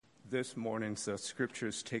This morning's scripture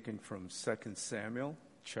is taken from 2 Samuel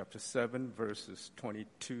chapter 7, verses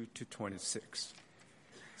 22 to 26.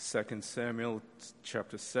 2 Samuel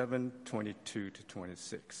chapter 7, 22 to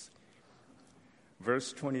 26.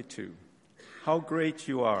 Verse 22. How great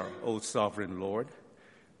you are, O sovereign Lord!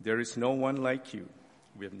 There is no one like you.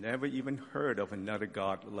 We have never even heard of another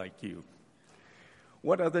God like you.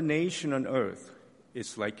 What other nation on earth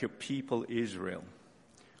is like your people Israel?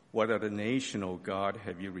 What other nation, O God,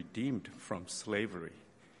 have you redeemed from slavery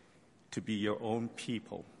to be your own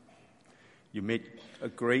people? You made a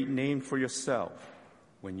great name for yourself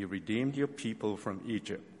when you redeemed your people from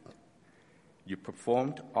Egypt. You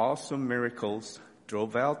performed awesome miracles,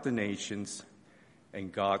 drove out the nations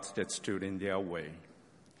and gods that stood in their way.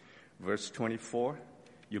 Verse 24,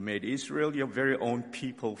 you made Israel your very own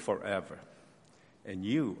people forever, and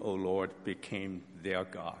you, O Lord, became their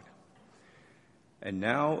God. And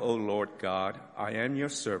now, O Lord God, I am your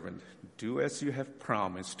servant. Do as you have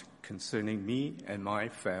promised concerning me and my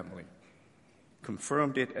family.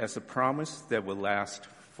 Confirmed it as a promise that will last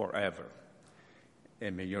forever.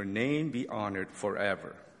 And may your name be honored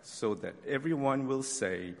forever, so that everyone will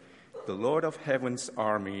say, the Lord of heaven's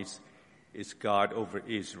armies is God over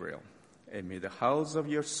Israel. And may the house of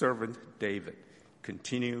your servant David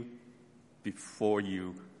continue before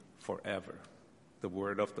you forever. The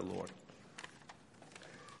word of the Lord.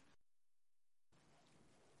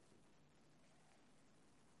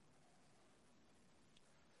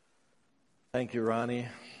 Thank you, Ronnie.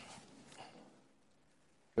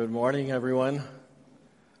 Good morning, everyone.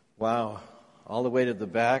 Wow, all the way to the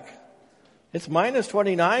back. It's minus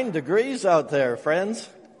 29 degrees out there, friends.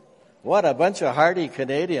 What a bunch of hardy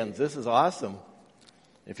Canadians. This is awesome.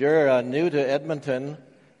 If you're new to Edmonton,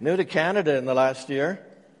 new to Canada in the last year,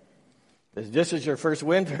 this is your first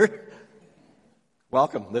winter,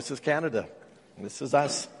 welcome. This is Canada. This is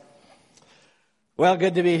us. Well,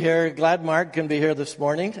 good to be here. Glad Mark can be here this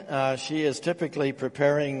morning. She is typically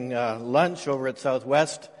preparing lunch over at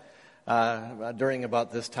Southwest during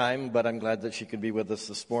about this time, but I'm glad that she could be with us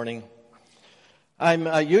this morning. I'm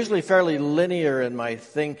usually fairly linear in my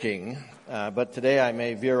thinking, but today I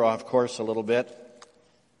may veer off course a little bit.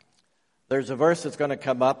 There's a verse that's going to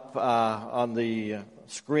come up on the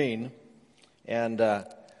screen, and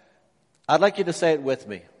I'd like you to say it with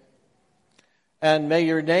me. And may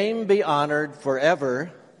your name be honored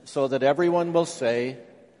forever, so that everyone will say,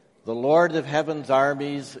 the Lord of heaven's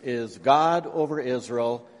armies is God over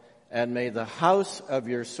Israel, and may the house of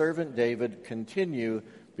your servant David continue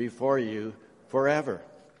before you forever.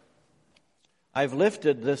 I've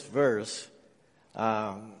lifted this verse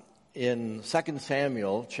in 2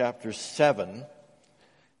 Samuel chapter 7,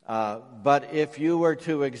 but if you were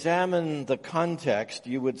to examine the context,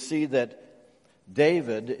 you would see that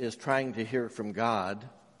David is trying to hear from God,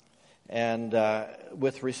 and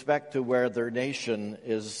with respect to where their nation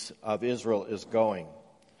of Israel is going.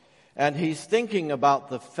 And he's thinking about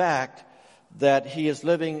the fact that he is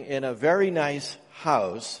living in a very nice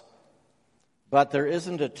house, but there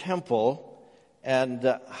isn't a temple,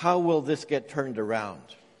 and how will this get turned around?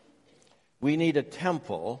 We need a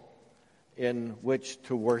temple in which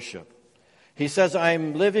to worship. He says,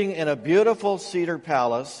 I'm living in a beautiful cedar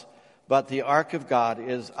palace, but the ark of God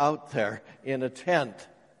is out there in a tent.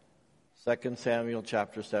 2 Samuel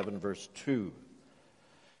chapter 7, verse 2.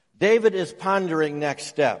 David is pondering next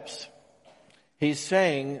steps. He's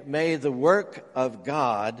saying, may the work of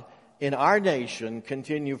God in our nation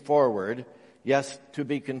continue forward. Yes, to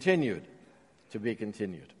be continued. To be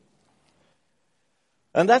continued.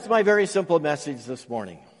 And that's my very simple message this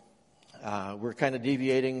morning. We're kind of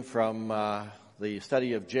deviating from the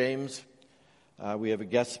study of James. We have a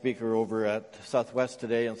guest speaker over at Southwest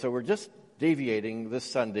today, and so we're just deviating this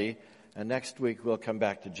Sunday, and next week we'll come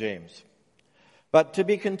back to James. But to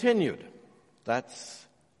be continued, that's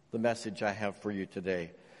the message I have for you today.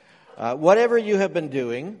 Whatever you have been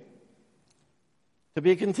doing, to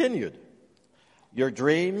be continued. Your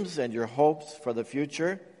dreams and your hopes for the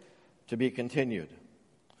future, to be continued.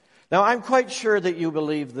 Now, I'm quite sure that you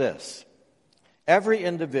believe this. Every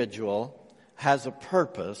individual has a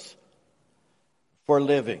purpose for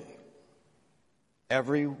living.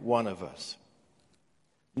 Every one of us.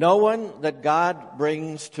 No one that God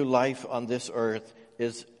brings to life on this earth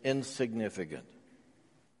is insignificant.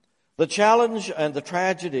 The challenge and the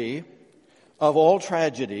tragedy of all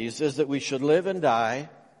tragedies is that we should live and die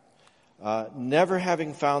never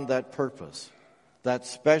having found that purpose, that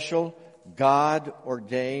special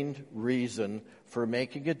God-ordained reason for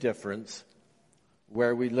making a difference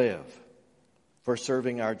where we live, for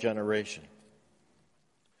serving our generation.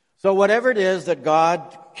 So whatever it is that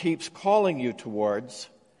God keeps calling you towards,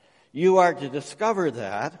 You are to discover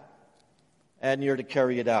that, and you're to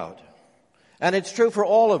carry it out. And it's true for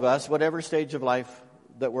all of us, whatever stage of life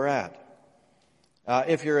that we're at.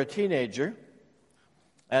 If you're a teenager,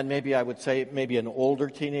 and maybe I would say maybe an older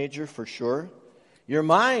teenager for sure, your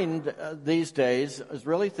mind these days is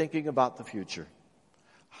really thinking about the future,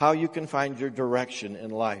 how you can find your direction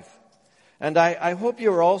in life. And I hope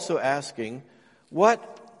you're also asking,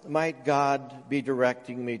 what might God be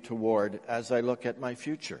directing me toward as I look at my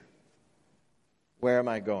future? Where am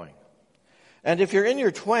I going? And if you're in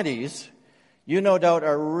your 20s, you no doubt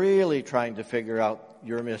are really trying to figure out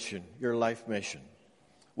your mission, your life mission.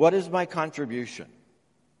 What is my contribution?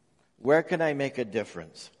 Where can I make a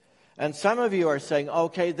difference? And some of you are saying,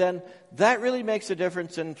 okay, then that really makes a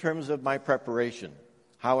difference in terms of my preparation,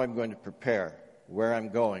 how I'm going to prepare, where I'm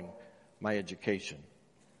going, my education.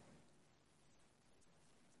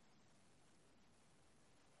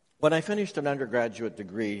 When I finished an undergraduate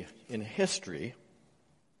degree in history,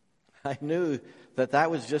 I knew that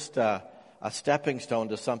was just a stepping stone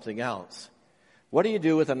to something else. What do you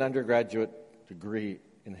do with an undergraduate degree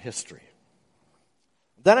in history?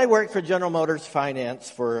 Then I worked for General Motors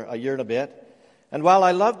Finance for a year and a bit. And while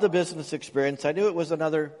I loved the business experience, I knew it was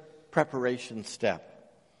another preparation step.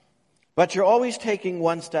 But you're always taking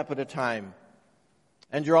one step at a time.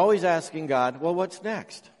 And you're always asking God, well, what's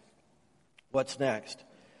next? What's next?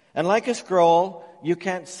 And like a scroll, you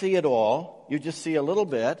can't see it all. You just see a little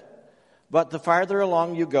bit. But the farther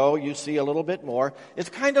along you go, you see a little bit more. It's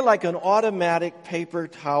kind of like an automatic paper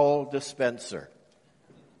towel dispenser.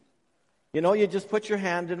 You know, you just put your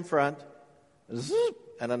hand in front, zoop,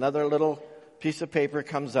 and another little piece of paper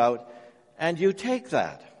comes out, and you take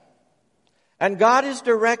that. And God is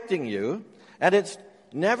directing you, and it's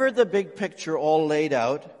never the big picture all laid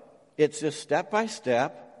out. It's just step by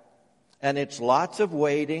step, and it's lots of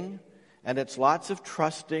waiting, and it's lots of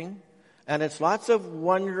trusting, and it's lots of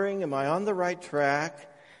wondering, am I on the right track?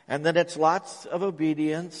 And then it's lots of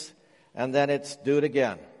obedience, and then it's do it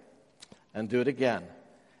again, and do it again,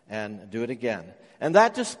 and do it again. And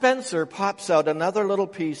that dispenser pops out another little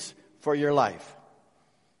piece for your life,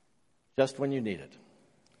 just when you need it.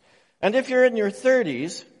 And if you're in your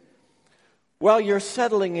 30s, well, you're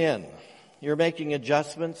settling in. You're making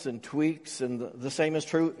adjustments and tweaks, and the same is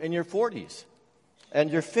true in your 40s and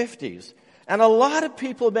your 50s. And a lot of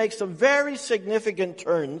people make some very significant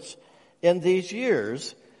turns in these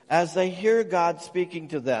years as they hear God speaking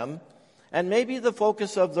to them, and maybe the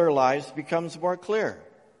focus of their lives becomes more clear.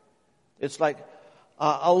 It's like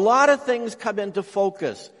a lot of things come into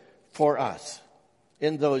focus for us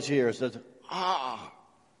in those years.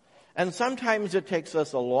 And sometimes it takes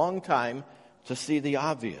us a long time to see the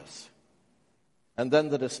obvious. And then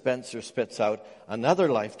the dispenser spits out another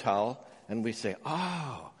life towel, and we say,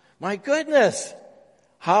 oh, my goodness,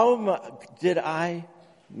 how did I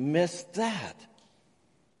miss that?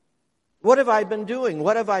 What have I been doing?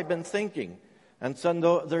 What have I been thinking? And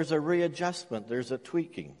so there's a readjustment, there's a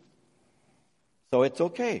tweaking. So it's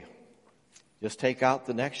okay. Just take out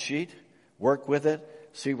the next sheet, work with it,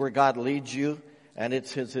 see where God leads you, and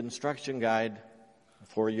it's His instruction guide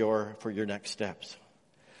for your next steps.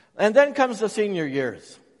 And then comes the senior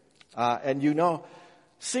years. And you know,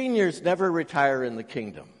 seniors never retire in the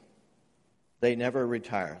kingdom. They never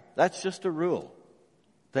retire. That's just a rule.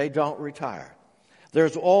 They don't retire.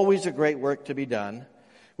 There's always a great work to be done.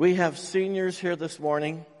 We have seniors here this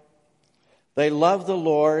morning. They love the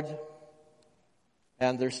Lord,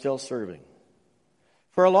 and they're still serving.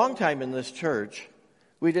 For a long time in this church,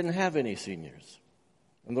 we didn't have any seniors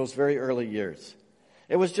in those very early years.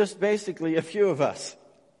 It was just basically a few of us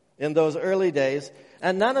in those early days,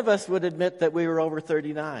 and none of us would admit that we were over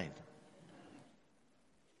 39.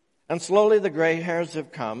 And slowly the gray hairs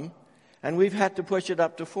have come, and we've had to push it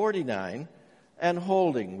up to 49, and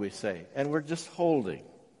holding, we say, and we're just holding.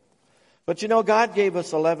 But you know, God gave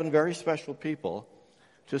us 11 very special people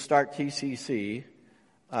to start TCC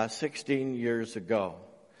 16 years ago.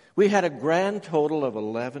 We had a grand total of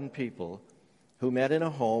 11 people who met in a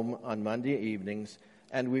home on Monday evenings,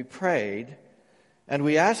 and we prayed, and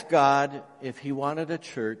we asked God if He wanted a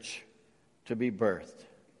church to be birthed.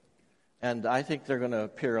 And I think they're going to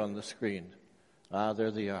appear on the screen.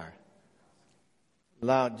 There they are.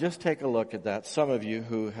 Now, just take a look at that. Some of you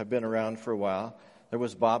who have been around for a while. There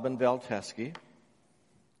was Bob and Valteski. You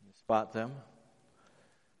spot them?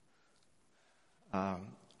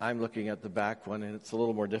 I'm looking at the back one, and it's a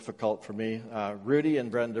little more difficult for me. Rudy and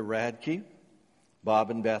Brenda Radke, Bob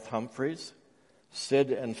and Beth Humphreys,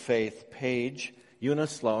 Sid and Faith Page,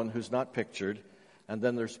 Eunice Sloan, who's not pictured, and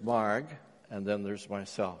then there's Marg, and then there's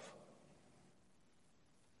myself.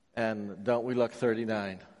 And don't we look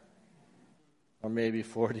 39? or maybe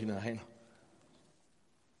 49.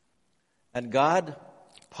 And God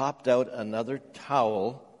popped out another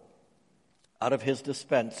towel out of his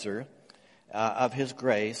dispenser of his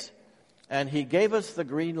grace, and he gave us the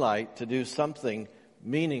green light to do something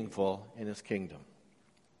meaningful in his kingdom.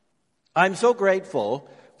 I'm so grateful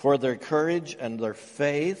for their courage and their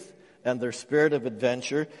faith and their spirit of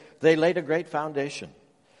adventure. They laid a great foundation.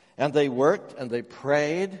 And they worked and they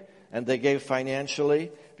prayed and they gave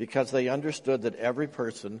financially because they understood that every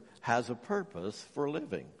person has a purpose for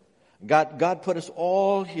living. God put us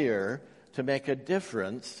all here to make a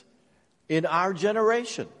difference in our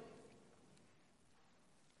generation.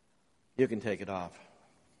 You can take it off.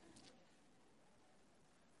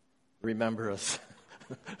 Remember us,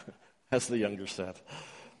 as the younger said.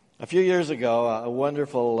 A few years ago, a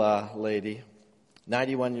wonderful lady,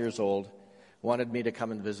 91 years old, wanted me to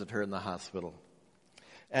come and visit her in the hospital.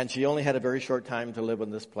 And she only had a very short time to live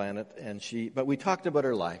on this planet, but we talked about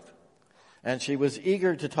her life. And she was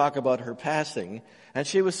eager to talk about her passing, and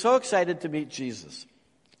she was so excited to meet Jesus.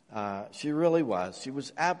 She really was. She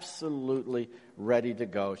was absolutely ready to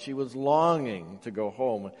go. She was longing to go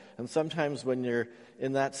home. And sometimes when you're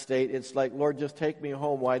in that state, it's like, Lord, just take me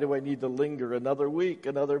home. Why do I need to linger another week,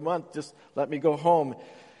 another month? Just let me go home.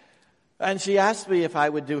 And she asked me if I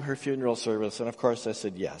would do her funeral service, and of course I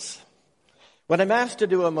said yes. When I'm asked to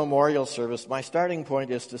do a memorial service, my starting point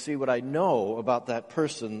is to see what I know about that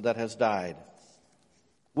person that has died.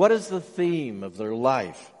 What is the theme of their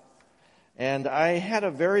life? And I had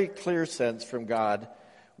a very clear sense from God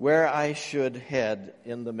where I should head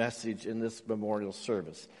in the message in this memorial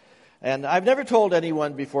service. And I've never told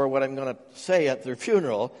anyone before what I'm going to say at their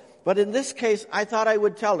funeral, but in this case, I thought I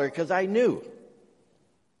would tell her because I knew.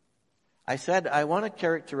 I said, I want to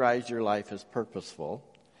characterize your life as purposeful,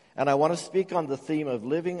 and I want to speak on the theme of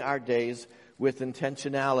living our days with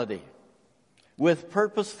intentionality, with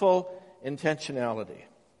purposeful intentionality.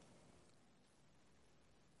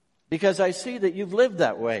 Because I see that you've lived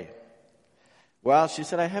that way. Well, she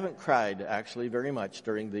said, I haven't cried, actually, very much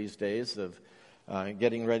during these days of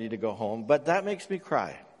getting ready to go home, but that makes me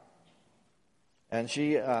cry. And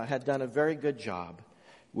she had done a very good job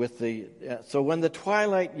with so when the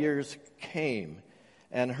twilight years came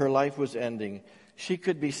and her life was ending, she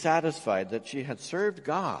could be satisfied that she had served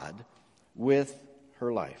God with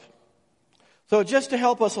her life. So just to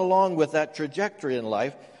help us along with that trajectory in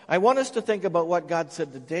life, I want us to think about what God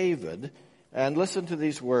said to David and listen to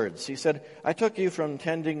these words. He said, I took you from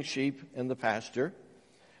tending sheep in the pasture,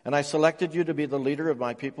 and I selected you to be the leader of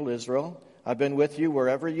my people Israel. I've been with you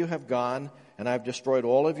wherever you have gone, and I've destroyed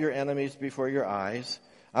all of your enemies before your eyes.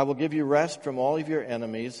 I will give you rest from all of your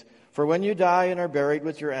enemies. For when you die and are buried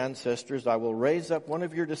with your ancestors, I will raise up one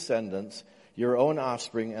of your descendants, your own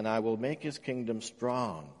offspring, and I will make his kingdom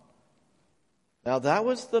strong. Now that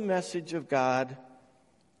was the message of God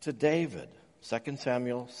to David, 2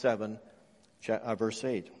 Samuel 7, verse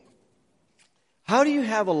 8. How do you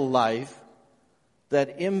have a life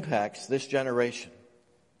that impacts this generation?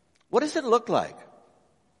 What does it look like?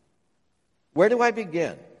 Where do I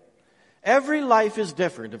begin? Every life is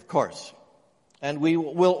different, of course, and we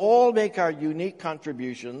will all make our unique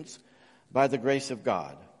contributions by the grace of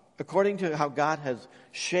God, according to how God has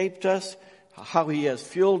shaped us, how he has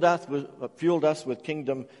fueled us with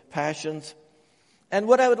kingdom passions. And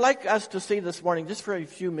what I would like us to see this morning, just for a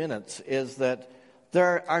few minutes, is that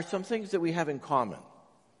there are some things that we have in common.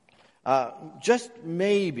 Just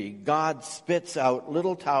maybe God spits out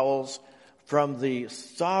little towels from the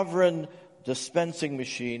sovereign dispensing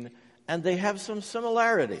machine, and they have some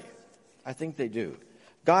similarity. I think they do.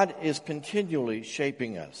 God is continually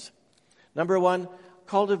shaping us. Number one,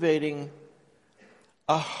 cultivating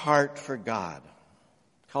a heart for God.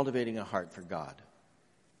 Cultivating a heart for God.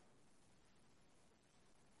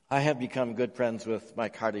 I have become good friends with my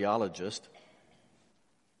cardiologist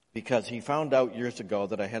because he found out years ago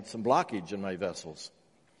that I had some blockage in my vessels.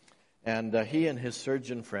 And he and his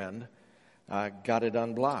surgeon friend got it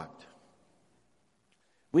unblocked.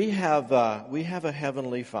 We have a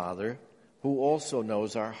heavenly Father who also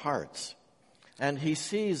knows our hearts. And he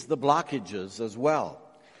sees the blockages as well.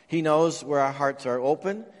 He knows where our hearts are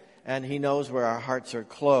open, and he knows where our hearts are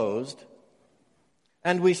closed.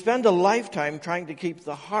 And we spend a lifetime trying to keep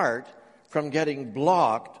the heart from getting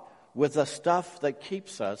blocked with the stuff that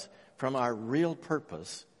keeps us from our real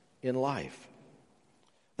purpose in life.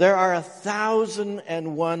 There are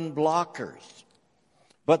 1,001 blockers,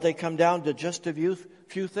 but they come down to just a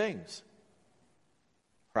few things.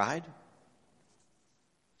 Pride,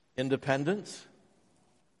 independence,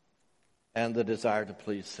 and the desire to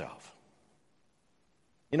please self.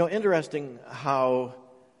 You know, interesting how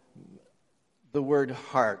the word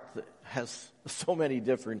heart has so many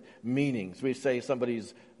different meanings. We say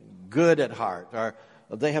somebody's good at heart, or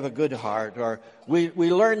they have a good heart, or we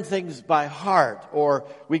learn things by heart, or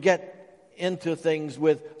we get into things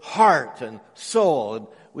with heart and soul. And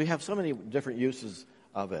we have so many different uses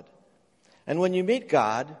of it. And when you meet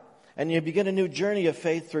God and you begin a new journey of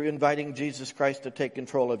faith through inviting Jesus Christ to take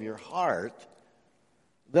control of your heart,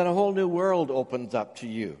 then a whole new world opens up to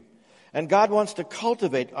you. And God wants to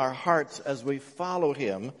cultivate our hearts as we follow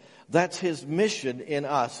Him. That's His mission in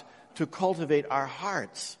us, to cultivate our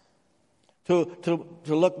hearts, to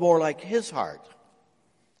look more like His heart.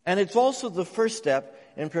 And it's also the first step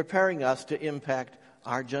in preparing us to impact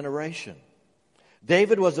our generation.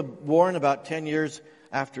 David was born about 10 years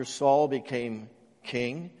after Saul became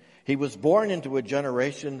king. He was born into a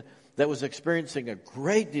generation that was experiencing a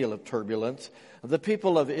great deal of turbulence. The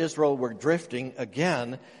people of Israel were drifting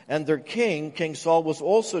again, and their king, King Saul, was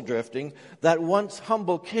also drifting. That once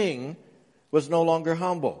humble king was no longer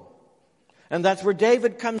humble. And that's where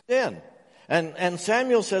David comes in. And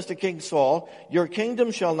Samuel says to King Saul, "Your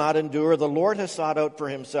kingdom shall not endure. The Lord has sought out for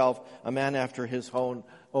Himself a man after His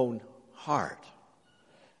own heart."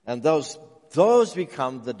 And those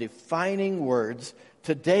become the defining words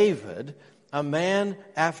to David, a man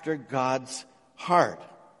after God's heart.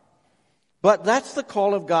 But that's the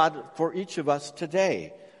call of God for each of us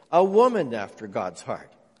today. A woman after God's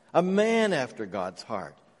heart. A man after God's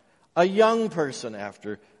heart. A young person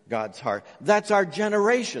after God's heart. That's our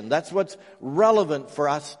generation. That's what's relevant for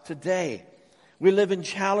us today. We live in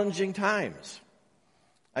challenging times.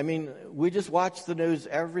 I mean, we just watch the news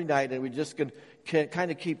every night, and we just can kind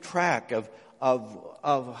of keep track of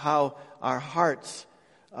how our hearts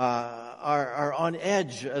are on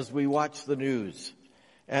edge as we watch the news.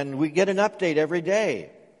 And we get an update every day.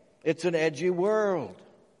 It's an edgy world.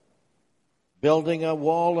 Building a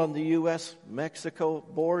wall on the U.S.-Mexico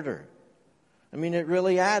border. I mean, it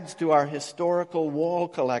really adds to our historical wall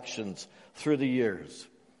collections through the years.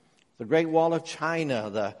 The Great Wall of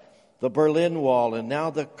China, the Berlin Wall, and now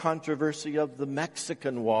the controversy of the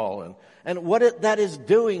Mexican Wall, and what that is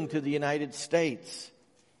doing to the United States.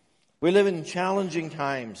 We live in challenging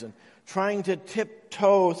times, and trying to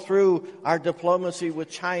tiptoe through our diplomacy with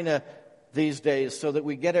China these days so that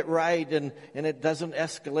we get it right and it doesn't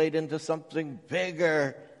escalate into something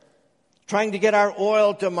bigger. Trying to get our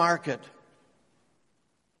oil to market.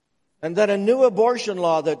 And then a new abortion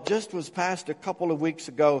law that just was passed a couple of weeks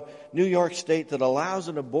ago, New York State, that allows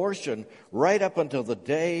an abortion right up until the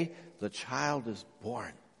day the child is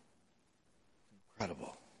born.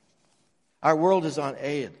 Incredible. Our world is on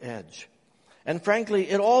edge. And frankly,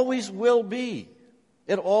 it always will be.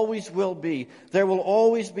 It always will be. There will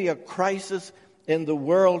always be a crisis in the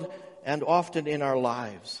world and often in our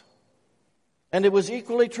lives. And it was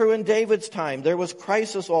equally true in David's time. There was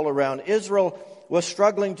crisis all around. Israel was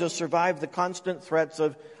struggling to survive the constant threats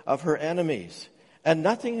of her enemies. And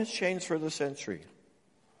nothing has changed for the century.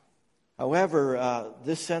 However,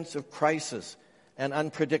 this sense of crisis and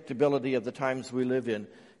unpredictability of the times we live in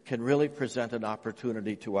can really present an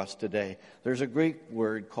opportunity to us today. There's a Greek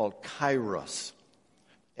word called kairos,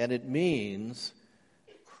 and it means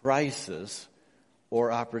crisis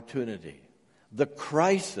or opportunity. The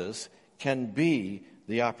crisis can be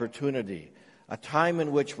the opportunity, a time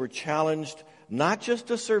in which we're challenged not just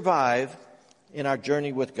to survive in our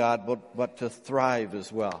journey with God, but to thrive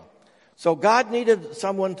as well. So God needed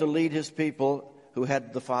someone to lead His people who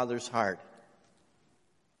had the Father's heart.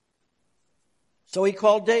 So He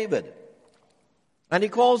called David. And He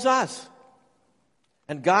calls us.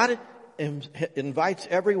 And God invites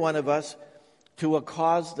every one of us to a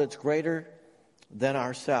cause that's greater than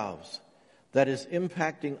ourselves, that is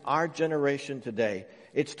impacting our generation today.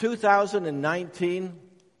 It's 2019.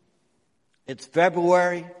 It's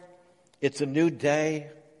February. It's a new day.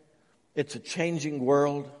 It's a changing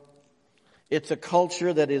world. It's a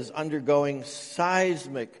culture that is undergoing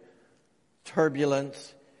seismic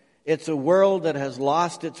turbulence. It's a world that has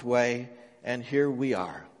lost its way, and here we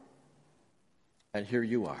are. And here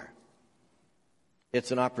you are.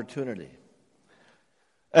 It's an opportunity.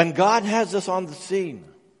 And God has us on the scene.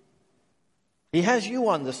 He has you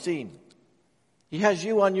on the scene. He has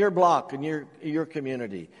you on your block and your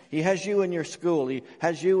community. He has you in your school. He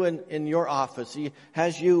has you in your office. He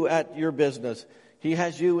has you at your business. He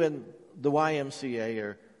has you in the YMCA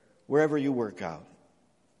or wherever you work out.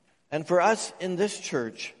 And for us in this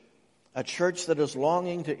church, a church that is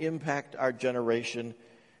longing to impact our generation,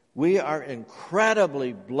 we are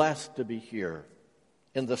incredibly blessed to be here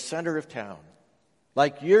in the center of town.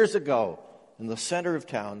 Like years ago, in the center of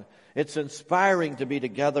town, it's inspiring to be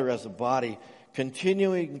together as a body,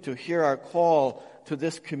 continuing to hear our call to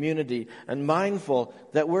this community and mindful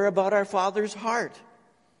that we're about our Father's heart.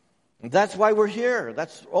 And that's why we're here.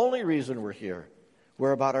 That's the only reason we're here.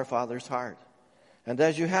 We're about our Father's heart. And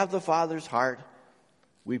as you have the Father's heart,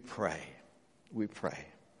 we pray. We pray.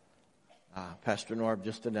 Pastor Norb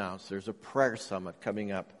just announced there's a prayer summit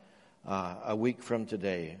coming up a week from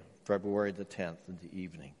today, February the 10th in the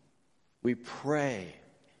evening. We pray.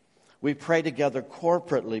 We pray together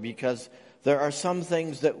corporately because there are some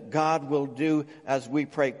things that God will do as we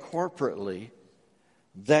pray corporately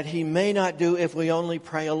that He may not do if we only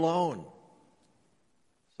pray alone.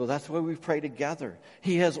 So that's why we pray together.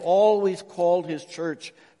 He has always called His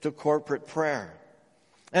church to corporate prayer.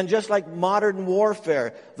 And just like modern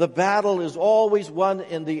warfare, the battle is always won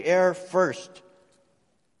in the air first,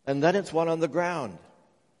 and then it's won on the ground.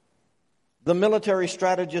 The military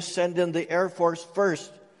strategists send in the Air Force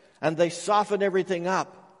first, and they soften everything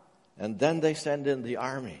up, and then they send in the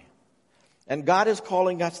army. And God is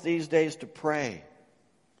calling us these days to pray,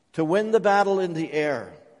 to win the battle in the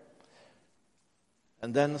air,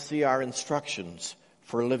 and then see our instructions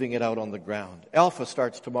for living it out on the ground. Alpha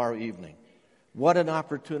starts tomorrow evening. What an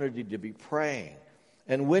opportunity to be praying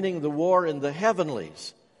and winning the war in the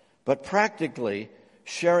heavenlies, but practically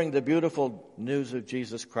sharing the beautiful news of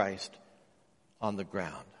Jesus Christ on the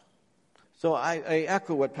ground. So I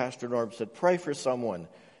echo what Pastor Norb said. Pray for someone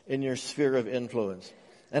in your sphere of influence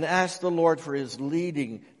and ask the Lord for His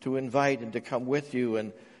leading to invite and to come with you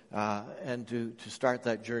and to start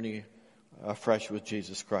that journey afresh with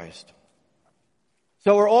Jesus Christ.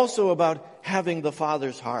 So we're also about having the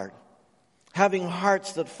Father's heart. Having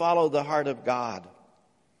hearts that follow the heart of God.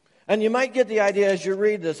 And you might get the idea as you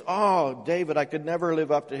read this, oh, David, I could never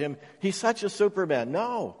live up to him. He's such a Superman.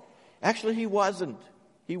 No, actually he wasn't.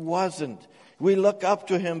 He wasn't. We look up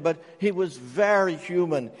to him, but he was very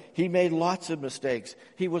human. He made lots of mistakes.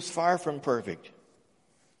 He was far from perfect.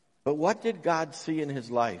 But what did God see in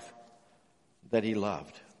his life that He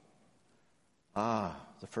loved?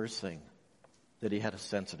 The first thing, that he had a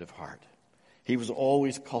sensitive heart. He was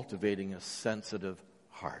always cultivating a sensitive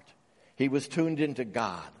heart. He was tuned into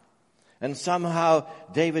God. And somehow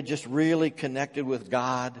David just really connected with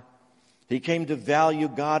God. He came to value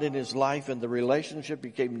God in his life, and the relationship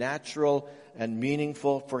became natural and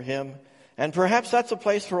meaningful for him. And perhaps that's a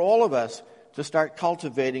place for all of us to start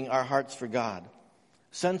cultivating our hearts for God.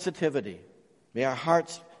 Sensitivity. May our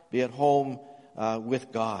hearts be at home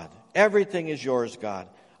with God. Everything is yours, God.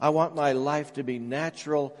 I want my life to be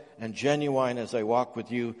natural and genuine as I walk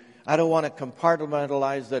with you. I don't want to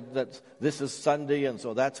compartmentalize that this is Sunday and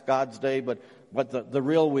so that's God's day, but the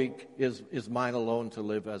real week is mine alone to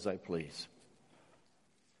live as I please.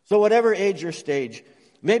 So whatever age or stage,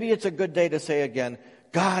 maybe it's a good day to say again,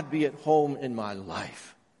 God be at home in my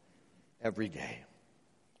life every day.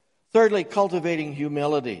 Thirdly, cultivating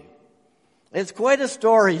humility. It's quite a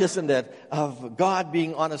story, isn't it, of God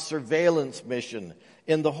being on a surveillance mission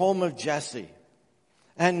in the home of Jesse.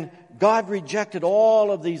 And God rejected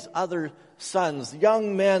all of these other sons,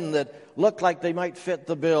 young men that looked like they might fit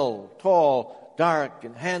the bill, tall, dark,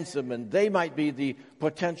 and handsome, and they might be the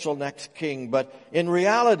potential next king. But in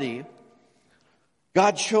reality,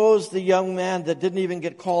 God chose the young man that didn't even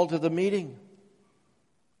get called to the meeting.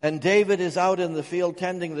 And David is out in the field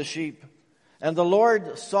tending the sheep. And the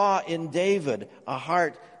Lord saw in David a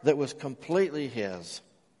heart that was completely His.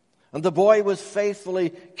 And the boy was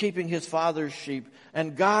faithfully keeping his father's sheep.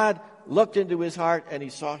 And God looked into his heart and He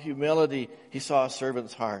saw humility. He saw a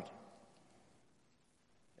servant's heart.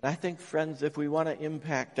 And I think, friends, if we want to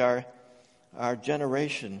impact our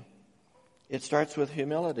generation, it starts with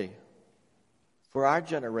humility. For our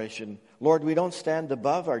generation, Lord, we don't stand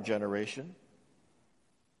above our generation.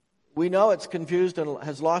 We know it's confused and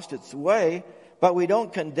has lost its way, but we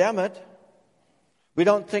don't condemn it. We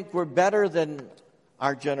don't think we're better than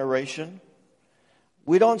our generation.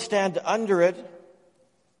 We don't stand under it.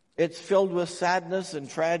 It's filled with sadness and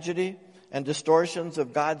tragedy and distortions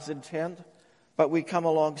of God's intent. But we come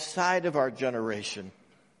alongside of our generation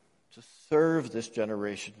to serve this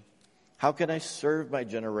generation. How can I serve my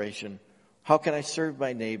generation? How can I serve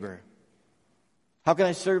my neighbor? How can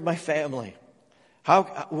I serve my family?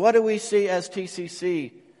 What do we see as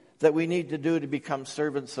TCC that we need to do to become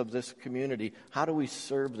servants of this community? How do we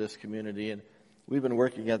serve this community? And we've been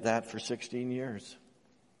working at that for 16 years.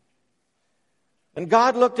 And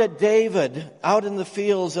God looked at David out in the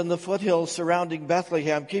fields and the foothills surrounding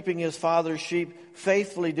Bethlehem, keeping his father's sheep,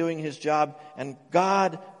 faithfully doing his job. And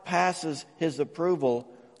God passes His approval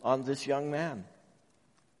on this young man.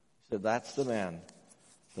 He said, that's the man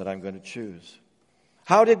that I'm going to choose.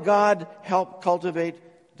 How did God help cultivate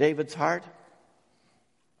David's heart?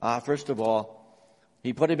 First of all,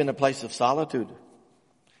 he put him in a place of solitude.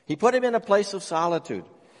 He put him in a place of solitude.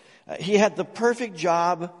 He had the perfect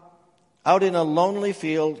job out in a lonely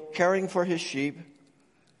field caring for his sheep.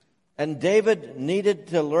 And David needed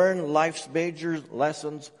to learn life's major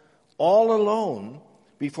lessons all alone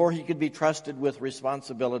before he could be trusted with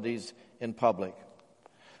responsibilities in public.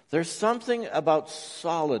 There's something about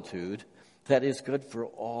solitude that is good for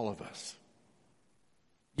all of us.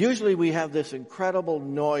 Usually we have this incredible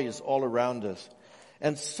noise all around us.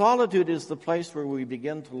 And solitude is the place where we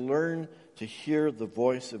begin to learn to hear the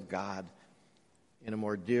voice of God in a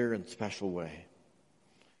more dear and special way.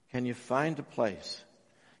 Can you find a place?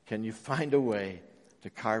 Can you find a way to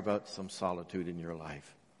carve out some solitude in your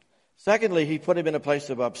life? Secondly, he put him in a place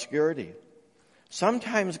of obscurity.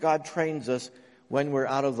 Sometimes God trains us when we're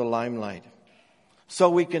out of the limelight, so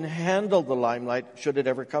we can handle the limelight should it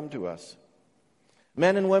ever come to us.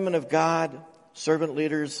 Men and women of God, servant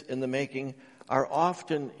leaders in the making, are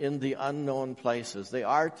often in the unknown places. They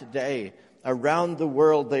are today. Around the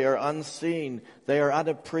world, they are unseen. They are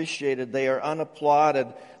unappreciated. They are unapplauded.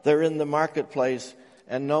 They're in the marketplace,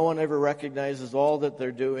 and no one ever recognizes all that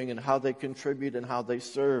they're doing and how they contribute and how they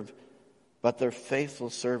serve. But they're faithful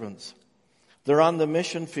servants. They're on the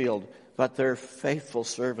mission field, but they're faithful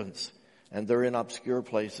servants, and they're in obscure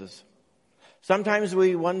places. Sometimes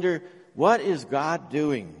we wonder, what is God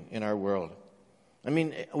doing in our world? I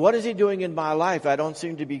mean, what is he doing in my life? I don't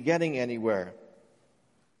seem to be getting anywhere.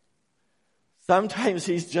 Sometimes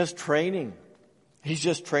he's just training. He's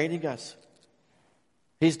just training us.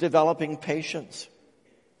 He's developing patience.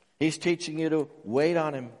 He's teaching you to wait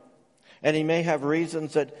on him. And he may have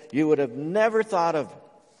reasons that you would have never thought of.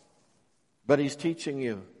 But he's teaching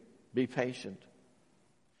you, be patient.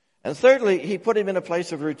 And thirdly, he put him in a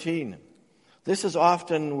place of routine. This is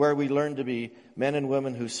often where we learn to be men and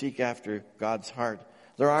women who seek after God's heart.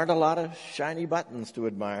 There aren't a lot of shiny buttons to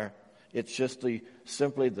admire. It's just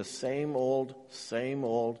simply the same old,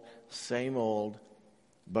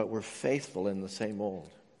 but we're faithful in the same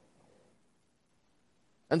old.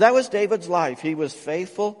 And that was David's life. He was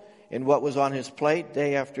faithful in what was on his plate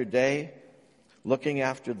day after day, looking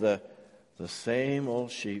after the same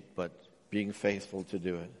old sheep, but being faithful to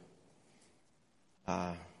do it.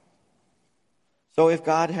 So if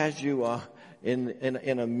God has you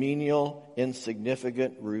in a menial,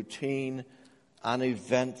 insignificant, routine,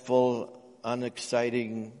 uneventful,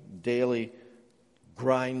 unexciting, daily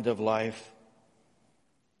grind of life,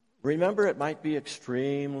 remember it might be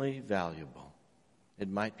extremely valuable. It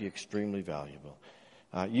might be extremely valuable.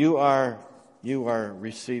 You are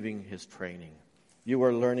receiving his training. You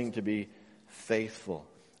are learning to be faithful.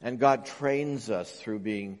 And God trains us through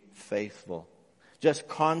being faithful. Just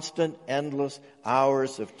constant, endless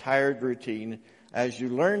hours of tired routine as you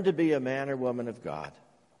learn to be a man or woman of God.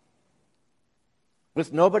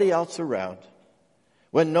 With nobody else around.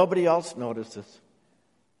 When nobody else notices.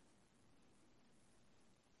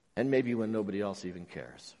 And maybe when nobody else even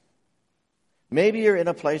cares. Maybe you're in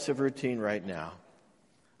a place of routine right now.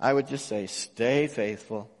 I would just say, stay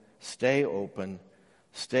faithful, stay open,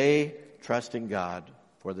 stay trusting God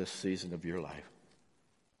for this season of your life.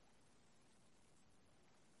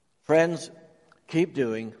 Friends, keep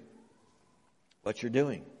doing what you're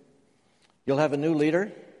doing. You'll have a new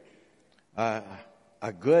leader,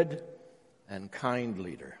 a good and kind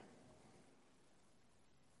leader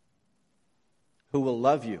who will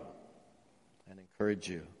love you and encourage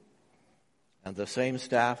you. And the same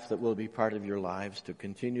staff that will be part of your lives to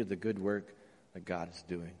continue the good work that God is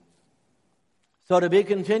doing. So to be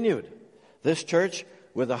continued, this church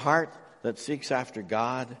with a heart that seeks after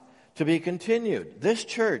God, to be continued, this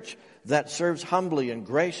church that serves humbly and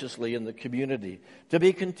graciously in the community, to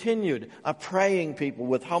be continued, a praying people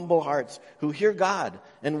with humble hearts who hear God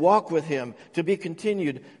and walk with him, to be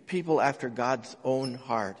continued, people after God's own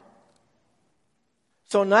heart.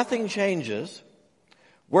 So nothing changes.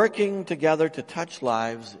 Working together to touch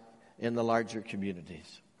lives in the larger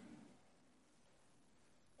communities.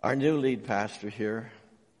 Our new lead pastor here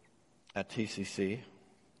at TCC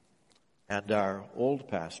and our old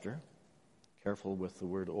pastor, careful with the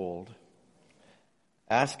word old,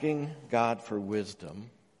 asking God for wisdom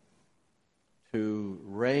to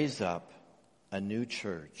raise up a new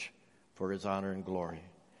church for his honor and glory.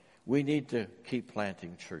 We need to keep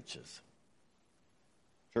planting churches.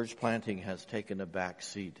 Church planting has taken a back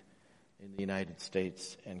seat in the United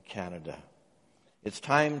States and Canada. It's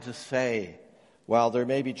time to say, while there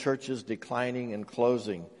may be churches declining and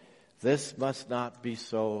closing, this must not be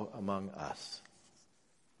so among us.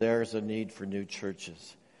 There's a need for new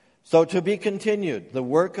churches. So to be continued, the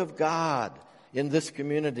work of God in this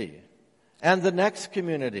community and the next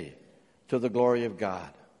community to the glory of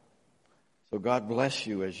God. So God bless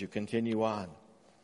you as you continue on.